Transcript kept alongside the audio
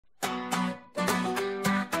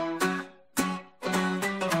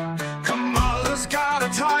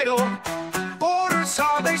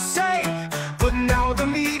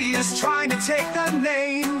take that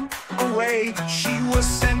name away. She was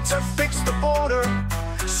sent to fix the border,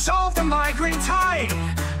 solve the migrant tide,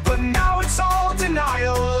 but now it's all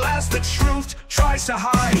denial as the truth tries to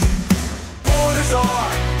hide. Border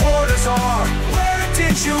Czar, where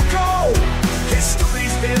did you go?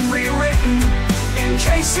 History's been rewritten, in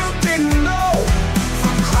case you didn't know.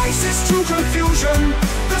 From crisis to confusion,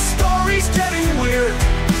 the story's getting weird.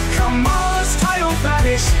 Kamala's title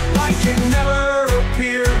vanished like it never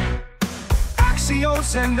appeared.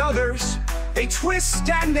 Axios and others, they twist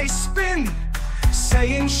and they spin,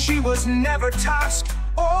 saying she was never tasked,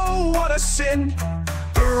 oh what a sin.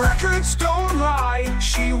 The records don't lie,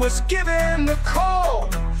 she was given the call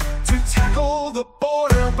to tackle the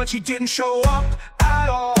border, but she didn't show up at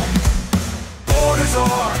all.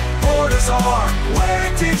 Border Czar,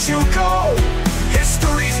 where did you go?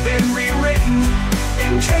 History's been rewritten,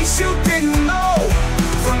 in case you didn't know.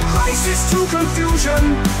 From crisis to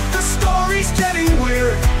confusion, the story's getting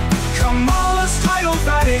weird. Kamala's title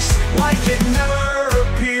vanished like it never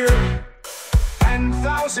appeared. And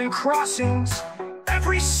thousand crossings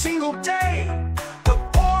every single day, the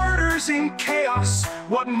border's in chaos,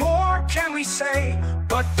 what more can we say?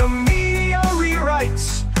 But the media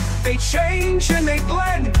rewrites, they change and they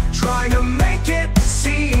blend, trying to make it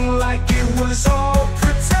seem like it was all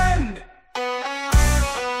pretend.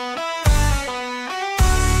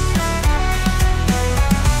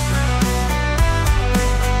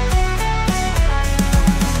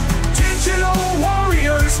 Digital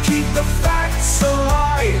warriors keep the facts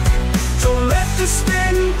alive. Don't let the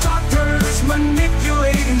spin doctors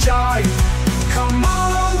manipulate and jive.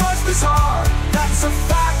 Kamala was the czar, that's a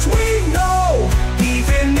fact we know,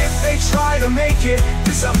 even if they try to make it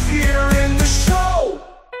disappear in the show.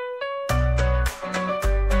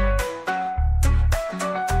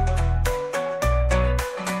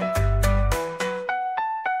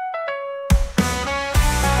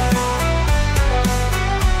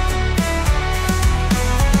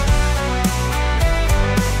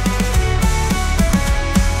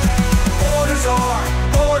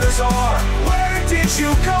 Border Czar, where did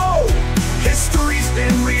you go? History's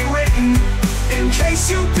been rewritten, in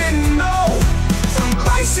case you didn't know. From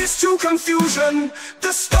crisis to confusion,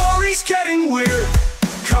 the story's getting weird.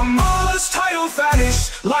 Kamala's title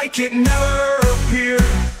vanished like it never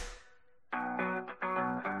appeared.